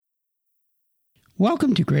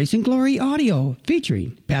Welcome to Grace and Glory Audio,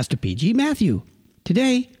 featuring Pastor P.G. Matthew.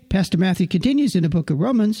 Today, Pastor Matthew continues in the book of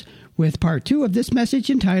Romans with part 2 of this message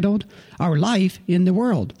entitled, Our Life in the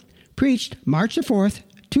World, preached March the 4th,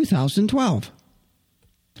 2012.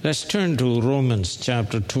 Let's turn to Romans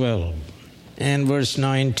chapter 12 and verse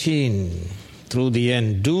 19 through the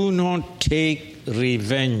end. Do not take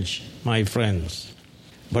revenge, my friends,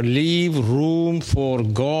 but leave room for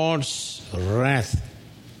God's wrath.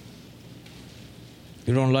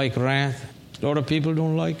 You don't like wrath? A lot of people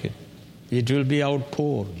don't like it. It will be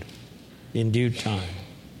outpoured in due time.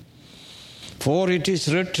 For it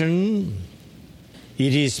is written,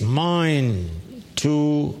 it is mine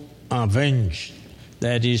to avenge,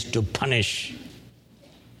 that is to punish.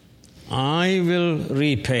 I will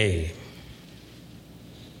repay.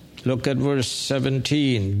 Look at verse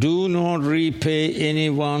 17. Do not repay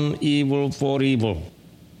anyone evil for evil.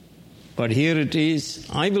 But here it is,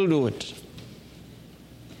 I will do it.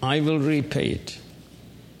 I will repay it.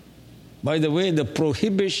 By the way, the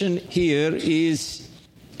prohibition here is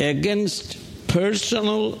against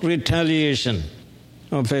personal retaliation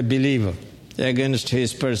of a believer against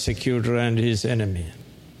his persecutor and his enemy.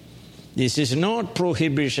 This is not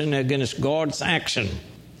prohibition against God's action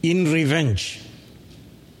in revenge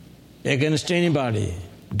against anybody,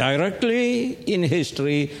 directly in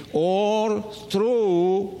history or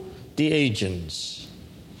through the agents.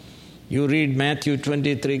 You read Matthew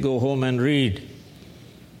 23, go home and read.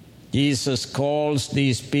 Jesus calls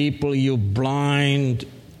these people, you blind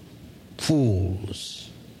fools,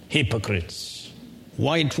 hypocrites,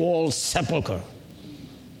 white wall sepulchre.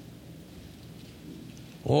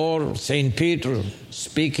 Or St. Peter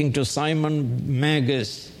speaking to Simon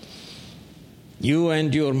Magus, you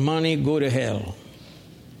and your money go to hell.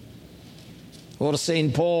 Or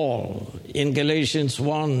St. Paul in Galatians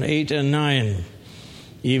 1, 8 and 9,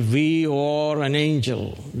 if we or an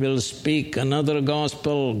angel will speak another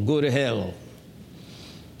gospel, go to hell.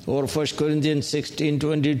 Or 1 Corinthians 16,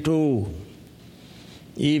 22,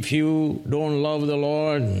 if you don't love the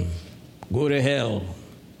Lord, go to hell.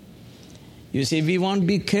 You see, we want to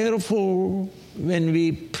be careful when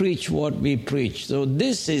we preach what we preach. So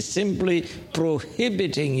this is simply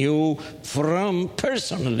prohibiting you from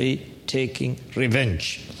personally taking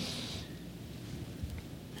revenge.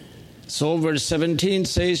 So verse 17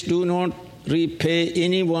 says, do not repay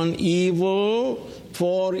anyone evil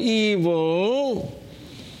for evil.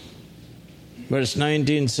 Verse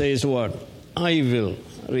 19 says what? I will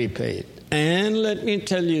repay it. And let me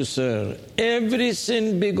tell you, sir, every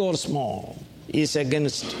sin, big or small, is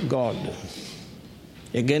against God.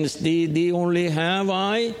 Against thee only have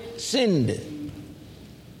I sinned.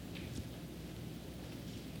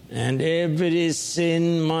 And every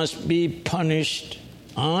sin must be punished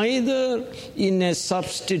either in a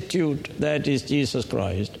substitute, that is Jesus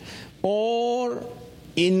Christ, or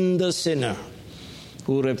in the sinner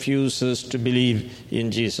who refuses to believe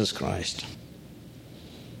in Jesus Christ.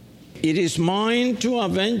 It is mine to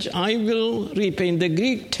avenge, I will repay. In the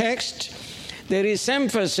Greek text, there is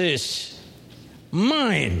emphasis.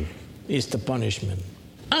 Mine is the punishment.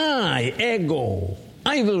 I, ego,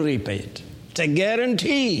 I will repay it. It's a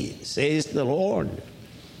guarantee, says the Lord.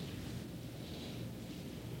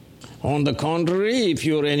 On the contrary, if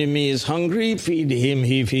your enemy is hungry, feed him.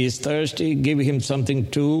 If he is thirsty, give him something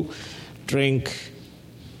to drink.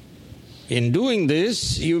 In doing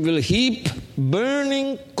this, you will heap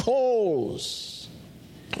burning coals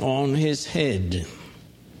on his head.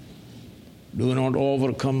 Do not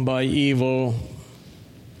overcome by evil,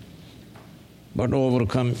 but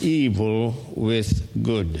overcome evil with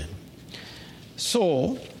good.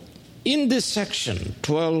 So, in this section,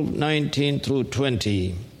 12, 19 through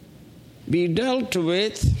 20, we dealt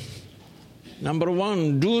with, number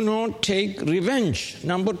 1, do not take revenge.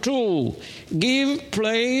 Number 2, give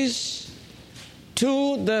place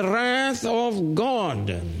to the wrath of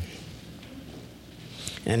God.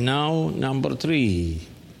 And now, number 3,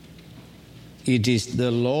 it is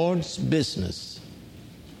the Lord's business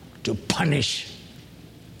to punish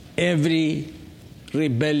every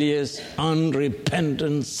rebellious,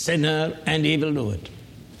 unrepentant sinner and evildoer.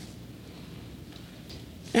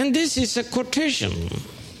 And this is a quotation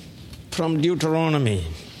from Deuteronomy,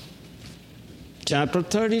 chapter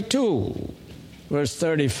 32, verse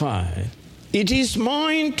 35. It is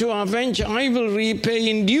mine to avenge, I will repay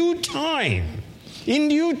in due time. In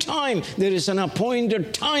due time. There is an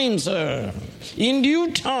appointed time, sir. In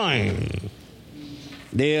due time.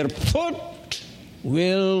 Their foot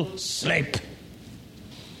will slip.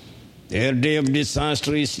 Their day of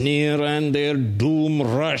disaster is near and their doom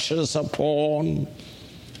rushes upon.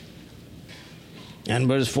 And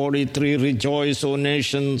verse 43, rejoice, O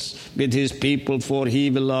nations, with his people, for he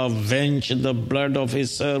will avenge the blood of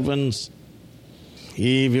his servants.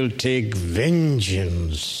 He will take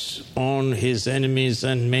vengeance on his enemies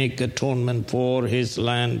and make atonement for his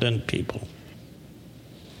land and people.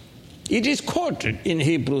 It is quoted in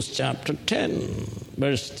Hebrews chapter 10,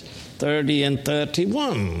 verse 30 and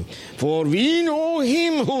 31. For we know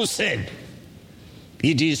him who said,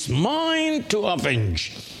 it is mine to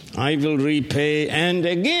avenge. I will repay, and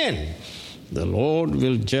again the Lord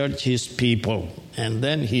will judge his people. And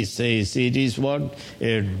then he says, it is what?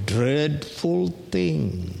 A dreadful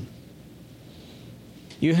thing.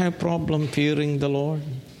 You have problem fearing the Lord?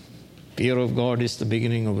 Fear of God is the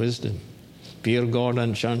beginning of wisdom. Fear God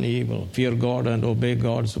and shun evil. Fear God and obey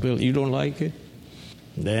God's will. You don't like it?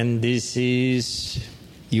 Then this is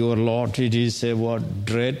your lot. It is a what?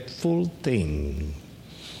 Dreadful thing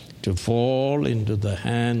to fall into the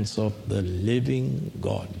hands of the living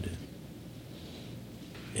God.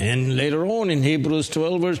 And later on in Hebrews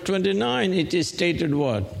 12 verse 29, it is stated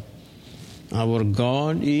what? Our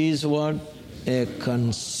God is what? A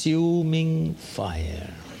consuming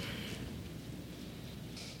fire.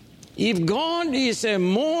 If God is a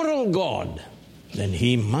moral God, then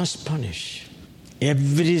he must punish.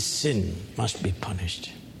 Every sin must be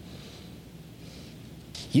punished.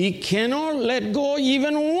 He cannot let go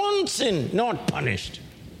even one sin not punished.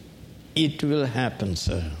 It will happen,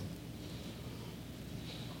 sir.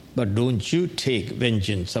 But don't you take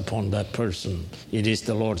vengeance upon that person. It is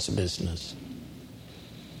the Lord's business.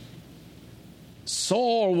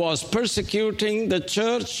 Saul was persecuting the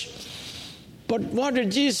church. But what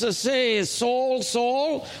did Jesus say? Saul,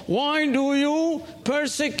 Saul, why do you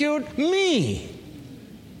persecute me?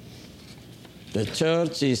 The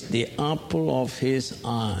church is the apple of his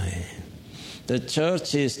eye. The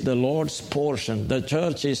church is the Lord's portion. The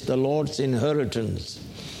church is the Lord's inheritance.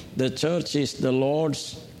 The church is the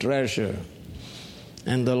Lord's treasure.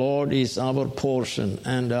 And the Lord is our portion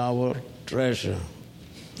and our treasure.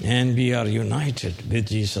 And we are united with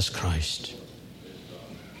Jesus Christ.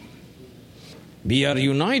 We are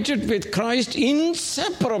united with Christ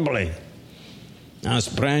inseparably as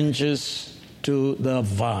branches to the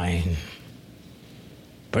vine.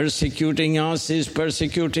 Persecuting us is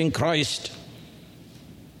persecuting Christ.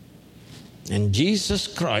 And Jesus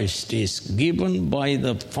Christ is given by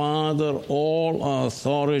the Father all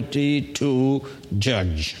authority to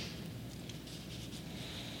judge.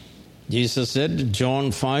 Jesus said,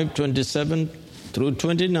 John 5:27 through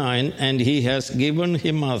 29, and he has given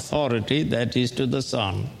him authority, that is to the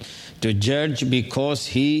Son, to judge because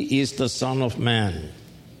he is the Son of Man.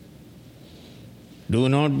 Do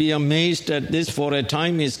not be amazed at this, for a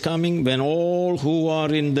time is coming when all who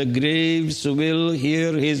are in the graves will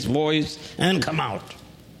hear his voice and come out.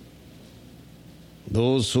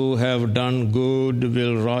 Those who have done good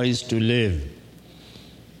will rise to live.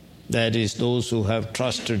 That is, those who have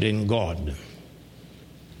trusted in God.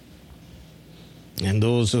 And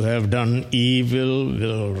those who have done evil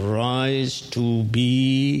will rise to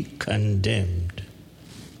be condemned.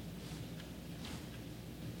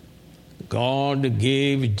 God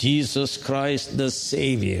gave Jesus Christ the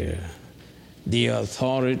Savior the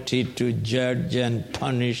authority to judge and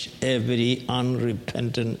punish every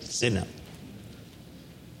unrepentant sinner.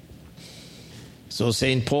 So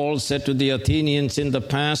St. Paul said to the Athenians, in the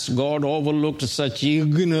past God overlooked such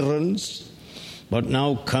ignorance, but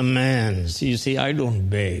now commands. You see, I don't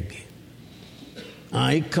beg.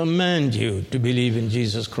 I command you to believe in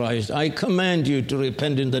Jesus Christ. I command you to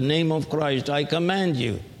repent in the name of Christ. I command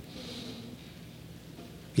you.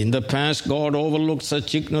 In the past, God overlooked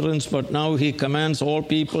such ignorance, but now he commands all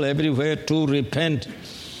people everywhere to repent.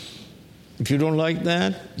 If you don't like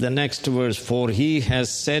that, the next verse, for he has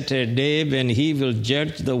set a day when he will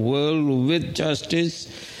judge the world with justice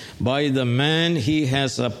by the man he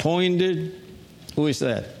has appointed. Who is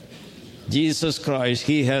that? Jesus Christ.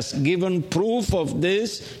 He has given proof of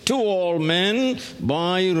this to all men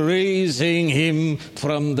by raising him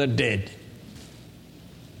from the dead.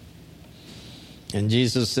 And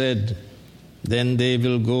Jesus said, then they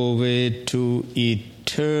will go away to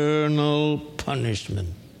eternal punishment.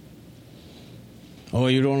 Oh,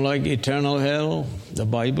 you don't like eternal hell? The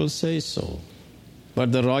Bible says so.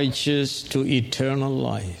 But the righteous to eternal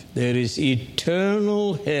life. There is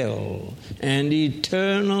eternal hell and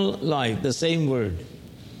eternal life, the same word.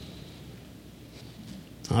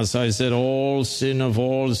 As I said, all sin of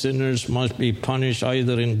all sinners must be punished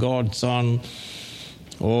either in God's Son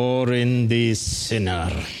or in the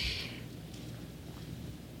sinner.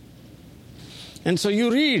 And so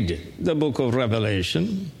you read the book of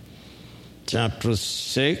Revelation, chapter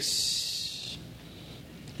 6,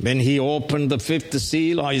 When he opened the fifth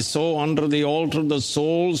seal, I saw under the altar the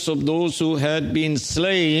souls of those who had been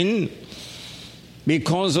slain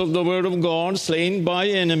because of the word of God, slain by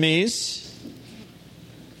enemies,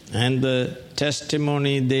 and the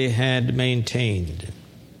testimony they had maintained.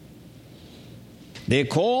 They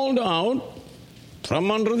called out from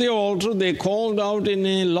under the altar, they called out in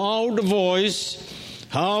a loud voice,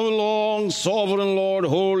 "How long, sovereign Lord,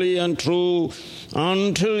 holy and true,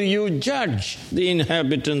 until you judge the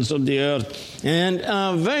inhabitants of the earth and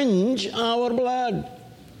avenge our blood?"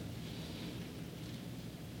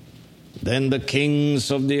 Then the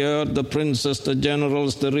kings of the earth, the princes, the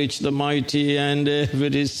generals, the rich, the mighty, and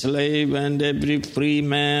every slave and every free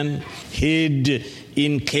man hid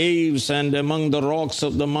in caves and among the rocks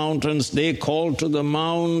of the mountains. They called to the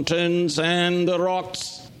mountains and the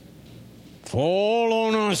rocks, "Fall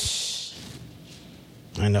on us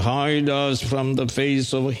and hide us from the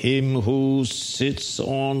face of him who sits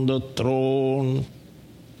on the throne,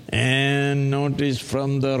 and notice,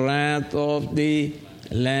 from the wrath of the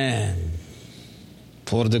Lamb.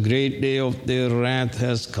 For the great day of their wrath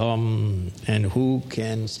has come, and who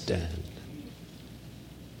can stand?"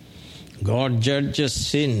 God judges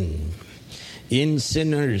sin in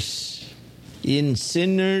sinners'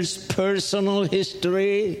 personal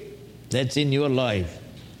history. That's in your life.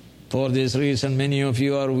 For this reason, many of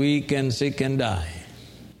you are weak and sick and die.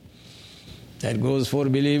 That goes for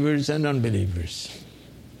believers and unbelievers.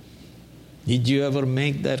 Did you ever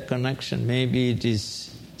make that connection? Maybe it is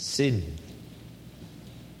sin.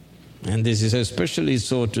 And this is especially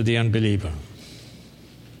so to the unbeliever.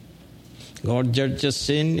 God judges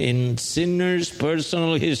sin in sinners'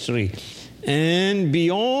 personal history and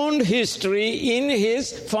beyond history in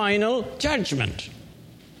his final judgment.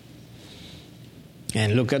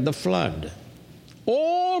 And look at the flood.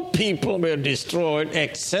 All people were destroyed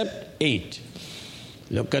except 8.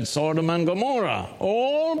 Look at Sodom and Gomorrah.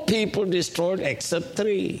 All people destroyed except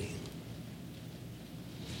 3.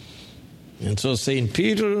 And so St.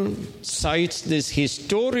 Peter cites this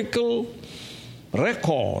historical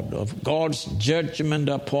record of God's judgment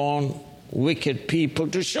upon wicked people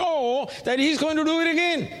to show that he's going to do it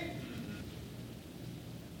again.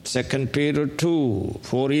 2 Peter 2,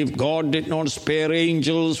 "For if God did not spare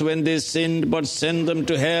angels when they sinned, but sent them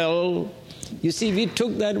to hell." You see, we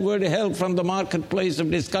took that word hell from the marketplace of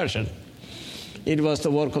discussion. It was the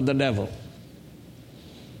work of the devil.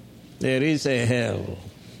 There is a hell.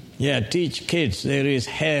 Yeah, teach kids there is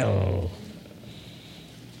hell.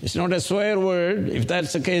 It's not a swear word. If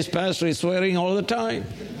that's the case, Pastor is swearing all the time.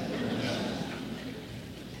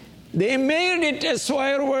 They made it a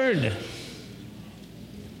swear word.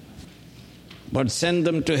 "But send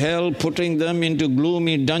them to hell, putting them into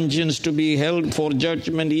gloomy dungeons to be held for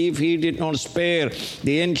judgment, if he did not spare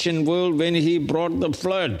the ancient world when he brought the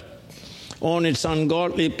flood on its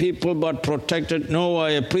ungodly people, but protected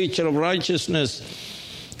Noah, a preacher of righteousness,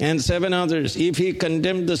 and 7 others. If he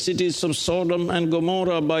condemned the cities of Sodom and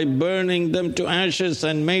Gomorrah by burning them to ashes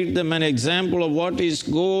and made them an example of what is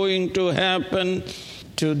going to happen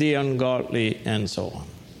to the ungodly," and so on.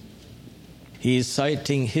 He is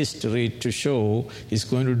citing history to show he's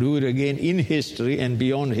going to do it again in history and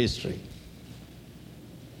beyond history.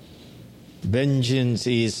 "Vengeance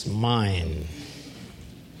is mine.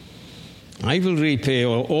 I will repay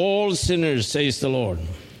all sinners, says the Lord."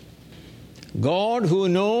 God, who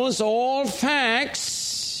knows all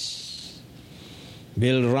facts,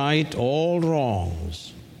 will right all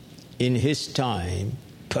wrongs in his time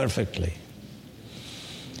perfectly.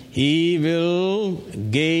 He will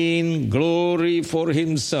gain glory for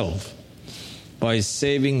himself by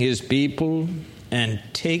saving his people and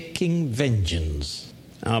taking vengeance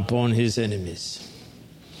upon his enemies.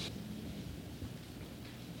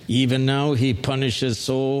 Even now he punishes,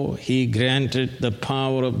 so he granted the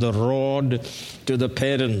power of the rod to the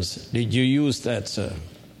parents. Did you use that, sir?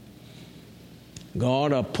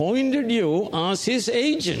 God appointed you as his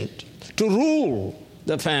agent to rule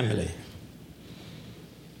the family.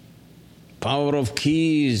 Power of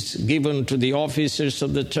keys given to the officers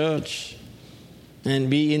of the church, and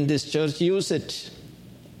we in this church use it.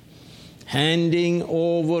 Handing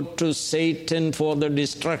over to Satan for the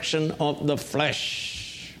destruction of the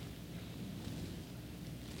flesh.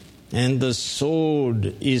 And the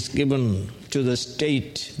sword is given to the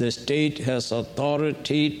state. The state has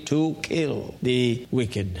authority to kill the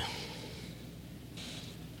wicked.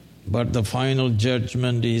 But the final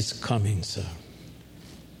judgment is coming, sir.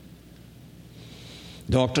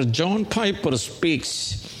 Dr. John Piper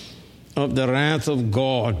speaks of the wrath of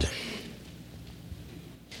God.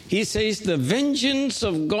 He says the vengeance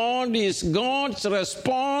of God is God's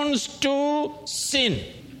response to sin.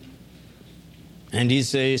 And he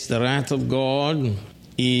says the wrath of God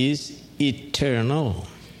is eternal.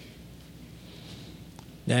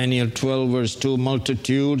 Daniel 12 verse 2,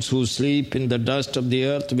 multitudes who sleep in the dust of the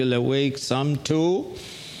earth will awake, some to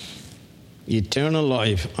eternal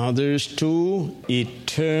life, others to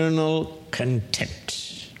eternal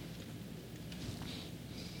contempt.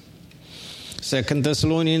 2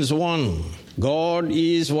 Thessalonians 1, God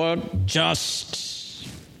is what? Just.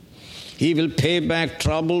 He will pay back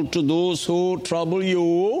trouble to those who trouble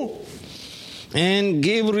you and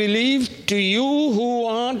give relief to you who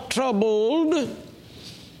are troubled,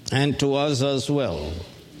 and to us as well.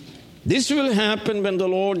 This will happen when the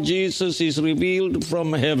Lord Jesus is revealed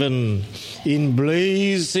from heaven in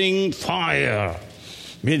blazing fire.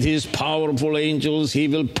 With his powerful angels, he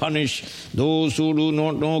will punish those who do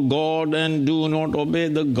not know God and do not obey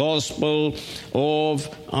the gospel of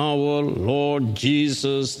our Lord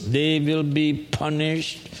Jesus. They will be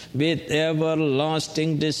punished with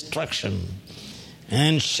everlasting destruction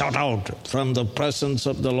and shut out from the presence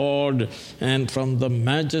of the Lord and from the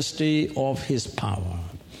majesty of his power.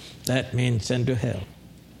 That means sent to hell.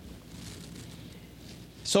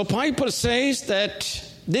 So Piper says that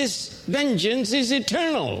this vengeance is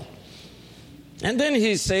eternal. And then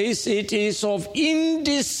he says it is of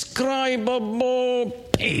indescribable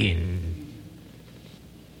pain.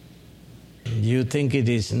 You think it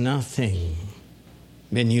is nothing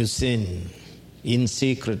when you sin in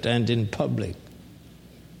secret and in public.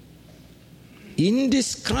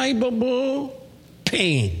 Indescribable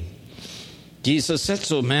pain. Jesus said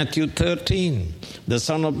so, Matthew 13. The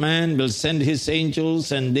Son of Man will send his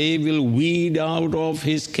angels and they will weed out of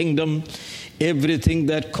his kingdom everything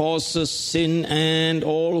that causes sin and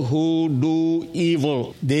all who do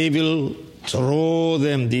evil. They will throw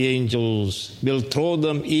them, the angels, will throw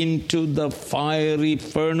them into the fiery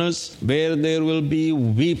furnace where there will be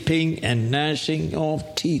weeping and gnashing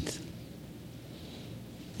of teeth.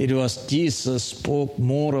 It was Jesus spoke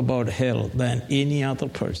more about hell than any other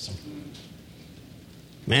person.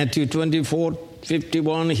 Matthew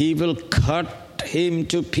 24:51, he will cut him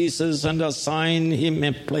to pieces and assign him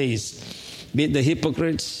a place with the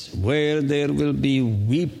hypocrites where there will be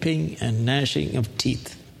weeping and gnashing of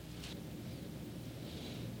teeth.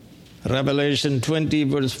 Revelation 20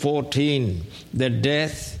 verse 14, the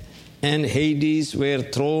death and Hades were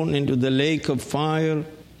thrown into the lake of fire,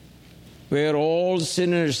 where all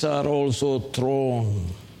sinners are also thrown.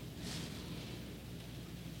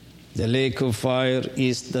 The lake of fire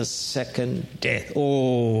is the second death.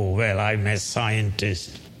 Oh, well, I'm a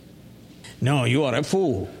scientist. No, you are a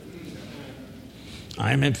fool.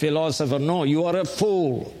 I'm a philosopher. No, you are a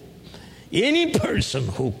fool. Any person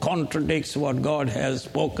who contradicts what God has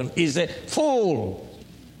spoken is a fool.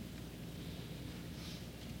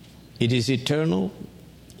 It is eternal.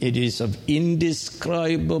 It is of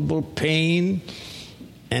indescribable pain,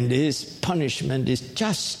 and his punishment is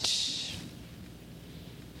just.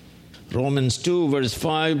 Romans 2 verse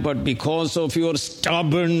 5, but because of your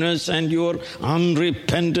stubbornness and your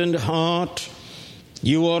unrepentant heart,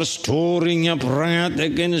 you are storing up wrath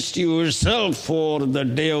against yourself for the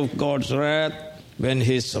day of God's wrath, when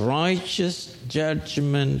his righteous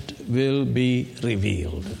judgment will be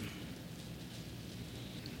revealed.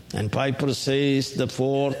 And Piper says the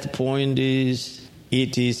fourth point is,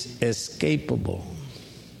 it is escapable.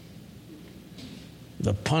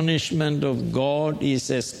 The punishment of God is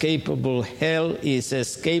escapable. Hell is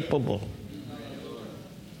escapable.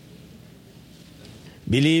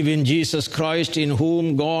 Believe in Jesus Christ, in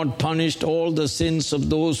whom God punished all the sins of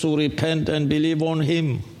those who repent and believe on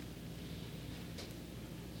him.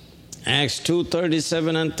 Acts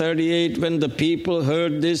 2:37 and 38, when the people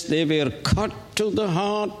heard this, they were cut to the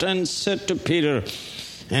heart and said to Peter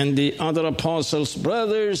and the other apostles,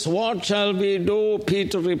 brothers, what shall we do?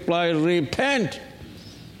 Peter replied, repent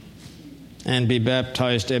and be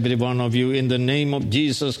baptized, every one of you, in the name of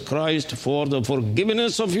Jesus Christ for the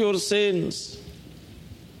forgiveness of your sins.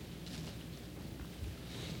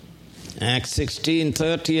 Acts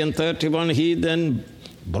 16:30 and 31, he then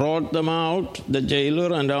brought them out, the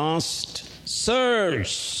jailer, and asked,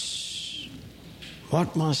 sirs,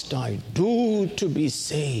 what must I do to be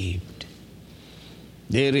saved?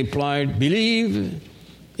 They replied, believe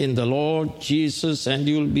in the Lord Jesus and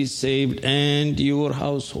you will be saved and your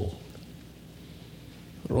household.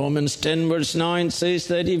 Romans 10 verse 9 says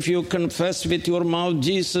that if you confess with your mouth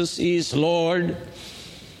Jesus is Lord,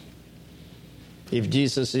 if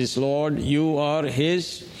Jesus is Lord, you are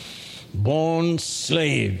his born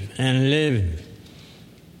slave and live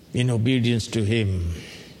in obedience to him.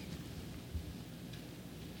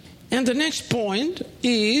 And the next point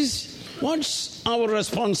is What's our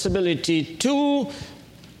responsibility to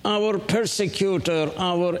our persecutor,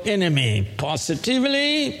 our enemy?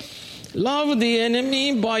 Positively, love the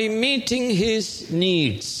enemy by meeting his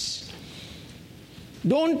needs.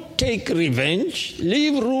 Don't take revenge.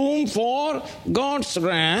 Leave room for God's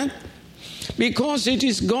wrath, because it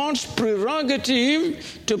is God's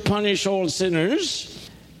prerogative to punish all sinners,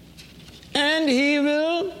 and He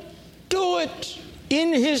will do it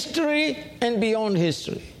in history and beyond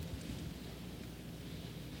history.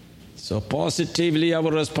 So positively,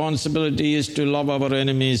 our responsibility is to love our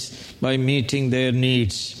enemies by meeting their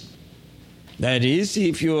needs. That is,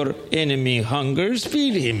 if your enemy hungers,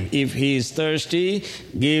 feed him. If he is thirsty,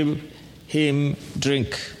 give him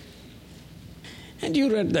drink. And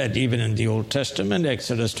you read that even in the Old Testament,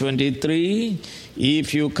 Exodus 23.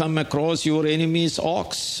 If you come across your enemy's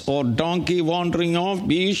ox or donkey wandering off,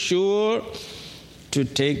 be sure to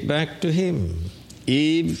take back to him.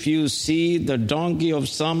 If you see the donkey of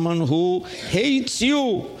someone who hates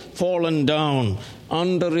you fallen down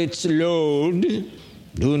under its load,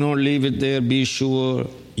 do not leave it there. Be sure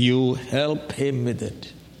you help him with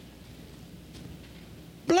it.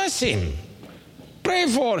 Bless him. Pray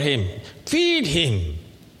for him. Feed him.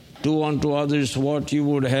 Do unto others what you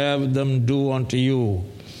would have them do unto you.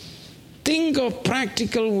 Think of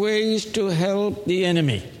practical ways to help the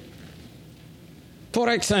enemy. For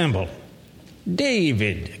example,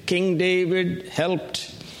 King David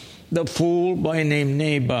helped the fool by name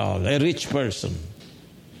Nabal, a rich person.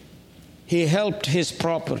 He helped his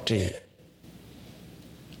property.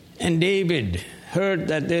 And David heard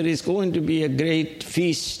that there is going to be a great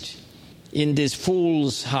feast in this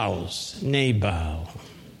fool's house, Nabal.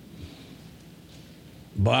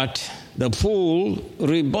 But the fool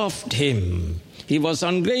rebuffed him. He was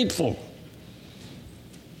ungrateful.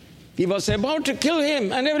 He was about to kill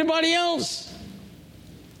him and everybody else.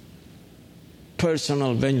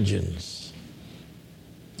 Personal vengeance.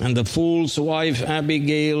 And the fool's wife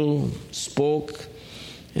Abigail spoke,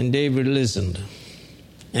 and David listened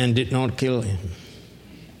and did not kill him.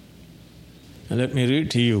 And let me read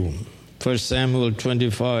to you 1 Samuel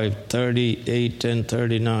 25, 38 and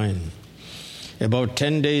 39. About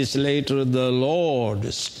 10 days later, the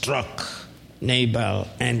Lord struck Nabal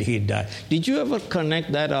and he died. Did you ever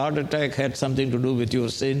connect that heart attack had something to do with your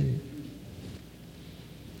sin?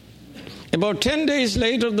 About 10 days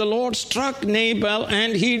later, the Lord struck Nabal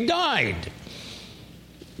and he died.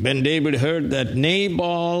 When David heard that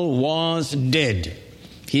Nabal was dead,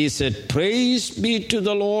 he said, "Praise be to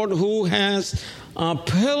the Lord who has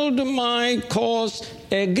upheld my cause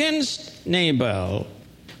against Nabal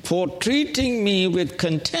for treating me with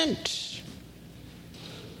contempt.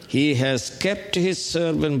 He has kept his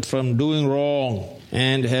servant from doing wrong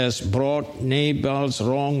and has brought Nabal's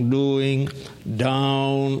wrongdoing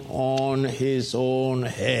down on his own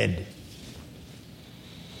head."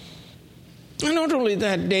 And not only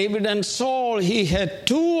that, David and Saul, he had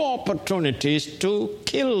two opportunities to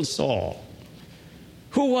kill Saul,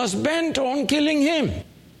 who was bent on killing him.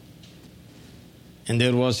 And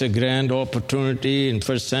there was a grand opportunity in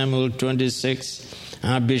 1 Samuel 26.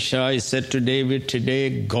 Abishai said to David, "Today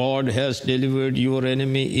God has delivered your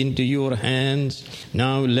enemy into your hands.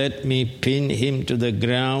 Now let me pin him to the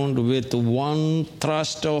ground with one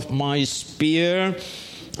thrust of my spear.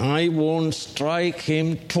 I won't strike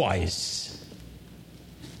him twice."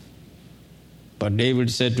 But David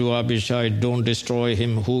said to Abishai, "Don't destroy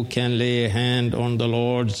him. Who can lay a hand on the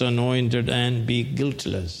Lord's anointed and be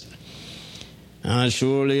guiltless? As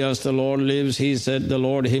surely as the Lord lives," he said, "the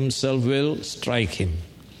Lord himself will strike him.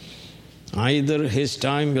 Either his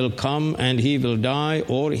time will come and he will die,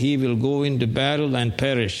 or he will go into battle and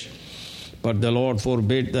perish. But the Lord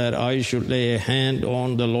forbid that I should lay a hand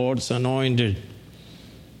on the Lord's anointed."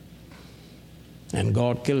 And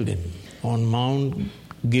God killed him. On Mount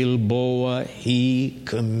Gilboa, he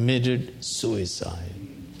committed suicide.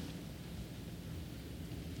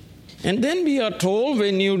 And then we are told,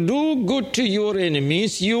 when you do good to your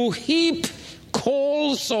enemies, you heap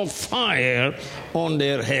coals of fire on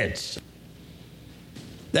their heads.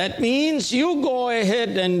 That means you go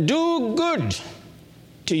ahead and do good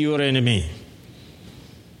to your enemy,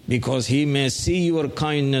 because he may see your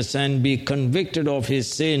kindness and be convicted of his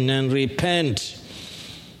sin and repent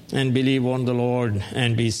and believe on the Lord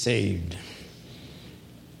and be saved.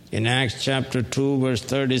 In Acts chapter 2, verse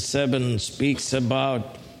 37 speaks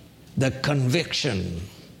about the conviction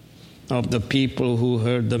of the people who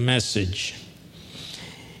heard the message.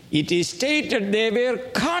 It is stated they were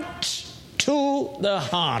cut to the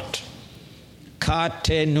heart.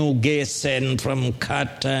 Katenugesen from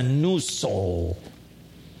katanuso.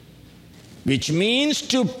 which means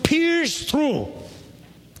to pierce through,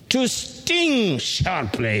 to sting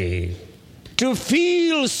sharply, to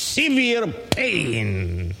feel severe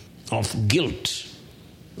pain of guilt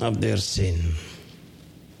of their sin.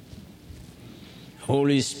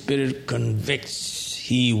 Holy Spirit convicts,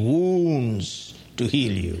 He wounds to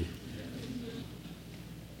heal you.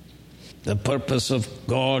 The purpose of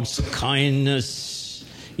God's kindness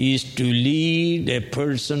is to lead a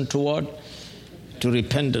person to what? To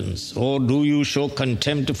repentance. Or do you show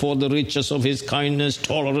contempt for the riches of His kindness,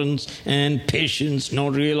 tolerance, and patience,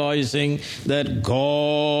 not realizing that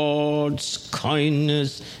God's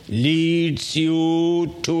kindness leads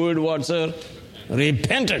you toward what, sir?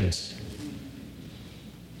 Repentance.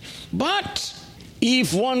 But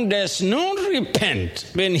if one does not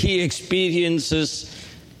repent when he experiences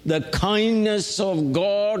the kindness of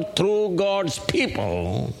God through God's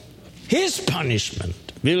people, his punishment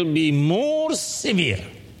will be more severe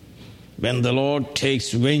when the Lord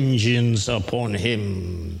takes vengeance upon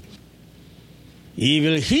him. He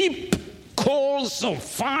will heap coals of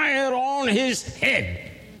fire on his head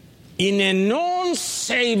in a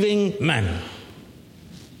non-saving manner.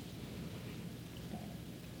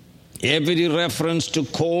 Every reference to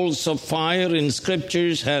coals of fire in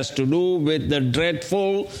Scriptures has to do with the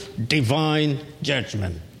dreadful divine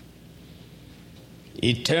judgment.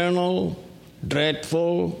 Eternal,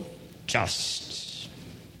 dreadful, just.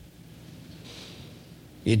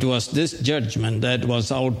 It was this judgment that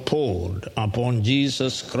was outpoured upon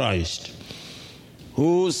Jesus Christ,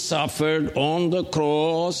 who suffered on the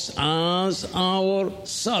cross as our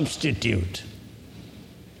substitute.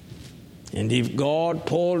 And if God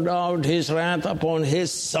poured out His wrath upon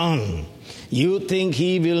His Son, you think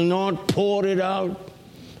He will not pour it out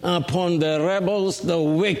upon the rebels, the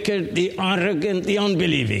wicked, the arrogant, the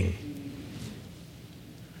unbelieving?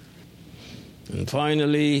 And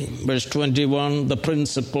finally, verse 21, the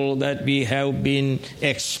principle that we have been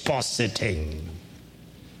expositing.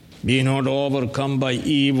 Be not overcome by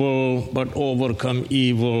evil, but overcome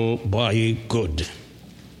evil by good.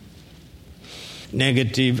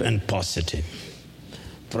 Negative and positive.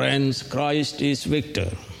 Friends, Christ is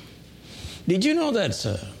victor. Did you know that,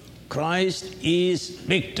 sir? Christ is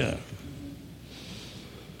victor.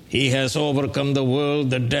 He has overcome the world,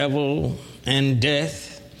 the devil, and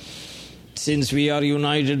death. Since we are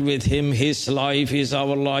united with Him, His life is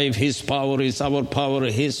our life, His power is our power,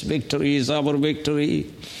 His victory is our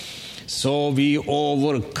victory. So we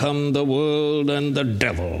overcome the world and the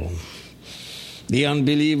devil. The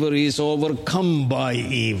unbeliever is overcome by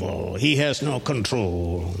evil. He has no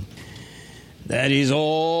control. That is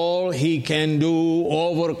all he can do,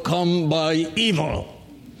 overcome by evil.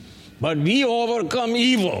 But we overcome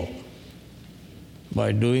evil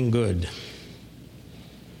by doing good,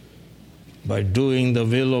 by doing the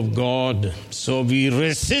will of God. So we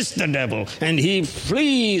resist the devil and he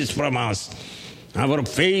flees from us. Our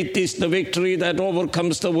faith is the victory that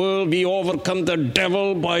overcomes the world. We overcome the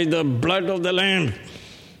devil by the blood of the Lamb.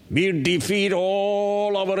 We defeat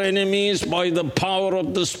all our enemies by the power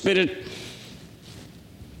of the Spirit.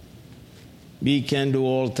 We can do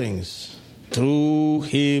all things through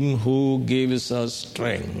Him who gives us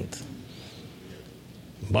strength.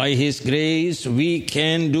 By His grace, we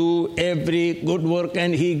can do every good work,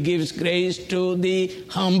 and He gives grace to the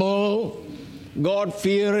humble,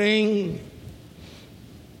 God-fearing,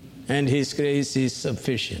 and His grace is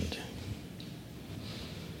sufficient.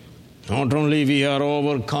 Not only we are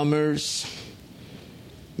overcomers,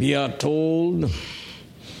 we are told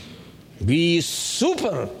we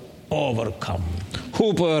super overcome.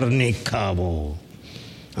 Huper nikavo.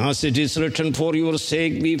 As it is written, for your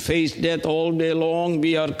sake we face death all day long.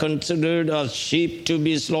 We are considered as sheep to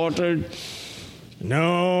be slaughtered.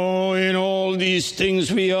 No, in all these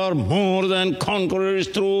things we are more than conquerors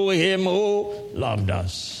through Him who loved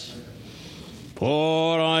us.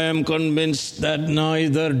 For I am convinced that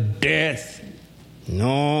neither death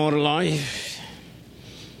nor life,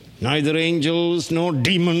 neither angels nor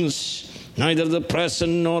demons, neither the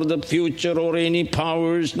present nor the future or any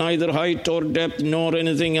powers, neither height or depth nor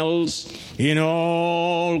anything else in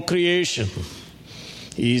all creation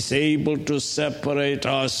is able to separate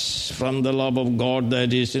us from the love of God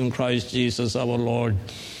that is in Christ Jesus our Lord.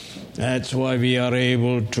 That's why we are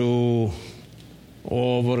able to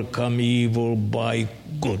overcome evil by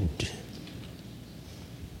good.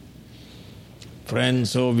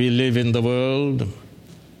 Friends, so we live in the world.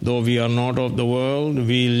 Though we are not of the world,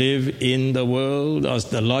 we live in the world as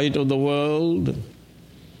the light of the world.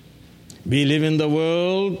 We live in the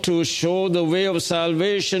world to show the way of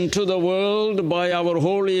salvation to the world by our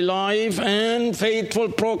holy life and faithful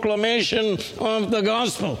proclamation of the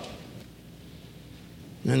gospel.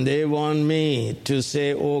 And they want me to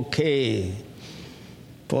say okay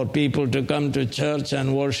for people to come to church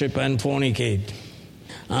and worship and fornicate.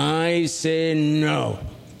 I say no.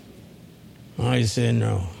 I say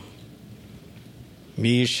no.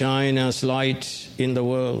 We shine as light in the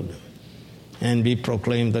world, and we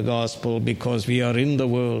proclaim the gospel because we are in the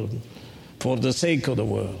world for the sake of the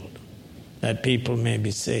world, that people may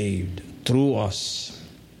be saved through us.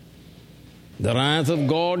 The wrath of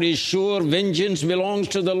God is sure. Vengeance belongs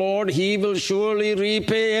to the Lord. He will surely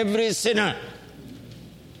repay every sinner.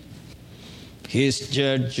 His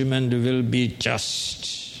judgment will be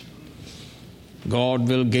just. God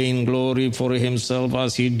will gain glory for himself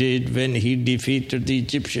as he did when he defeated the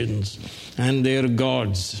Egyptians and their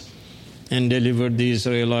gods and delivered the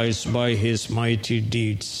Israelites by his mighty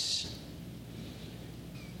deeds.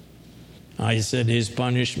 I said his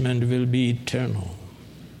punishment will be eternal,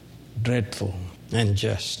 dreadful, and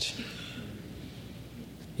just.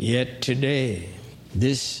 Yet today,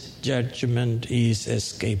 this judgment is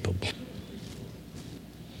escapable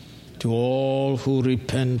to all who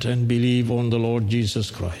repent and believe on the Lord Jesus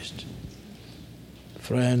Christ.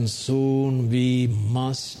 Friends, soon we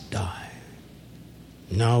must die.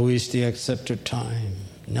 Now is the accepted time.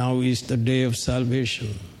 Now is the day of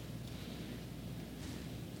salvation.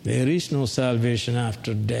 There is no salvation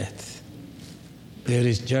after death. There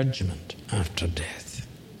is judgment after death.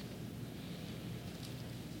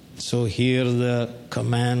 So hear the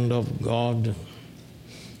command of God.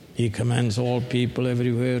 He commands all people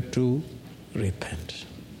everywhere to repent.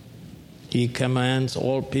 He commands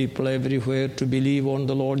all people everywhere to believe on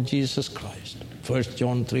the Lord Jesus Christ. 1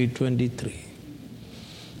 John 3:23.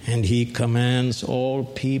 And he commands all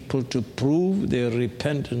people to prove their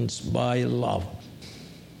repentance by love.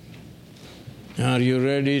 Are you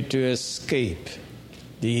ready to escape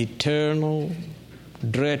the eternal,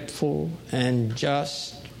 dreadful, and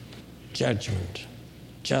just judgment,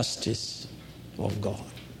 justice of God?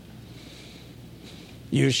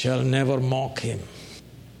 You shall never mock him.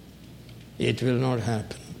 It will not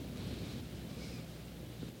happen.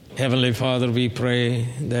 Heavenly Father, we pray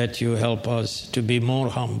that you help us to be more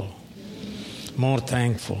humble, more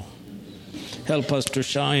thankful. Help us to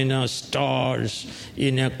shine as stars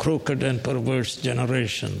in a crooked and perverse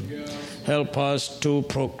generation. Help us to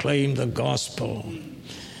proclaim the gospel,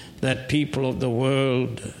 that people of the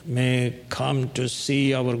world may come to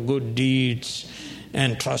see our good deeds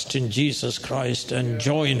and trust in Jesus Christ and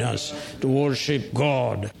join us to worship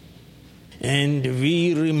God. And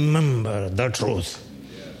we remember the truth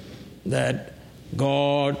that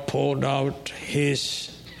God poured out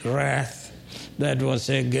his wrath that was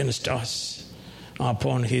against us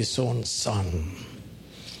upon his own Son.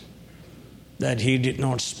 That he did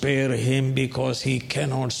not spare him because he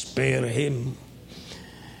cannot spare him.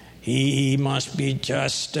 He must be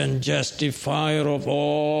just and justifier of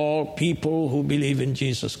all people who believe in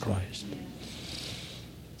Jesus Christ.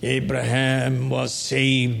 Abraham was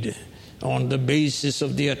saved on the basis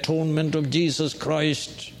of the atonement of Jesus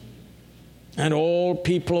Christ. And all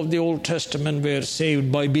people of the Old Testament were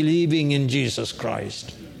saved by believing in Jesus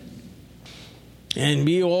Christ. And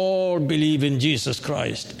we all believe in Jesus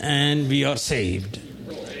Christ, and we are saved.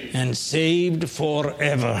 And saved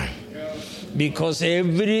forever. Because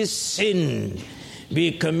every sin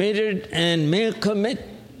we committed and may commit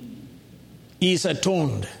is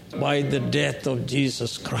atoned by the death of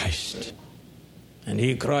Jesus Christ. And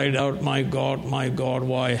he cried out, my God,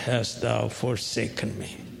 why hast thou forsaken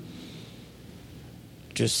me?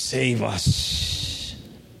 To save us.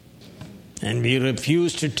 And we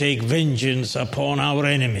refuse to take vengeance upon our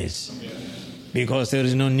enemies because there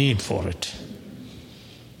is no need for it.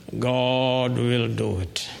 God will do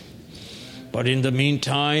it. But in the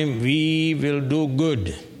meantime, we will do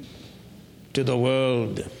good to the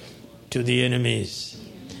world, to the enemies.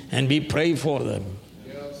 And we pray for them,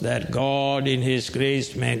 that God in his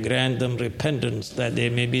grace may grant them repentance, that they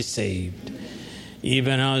may be saved,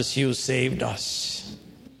 even as you saved us.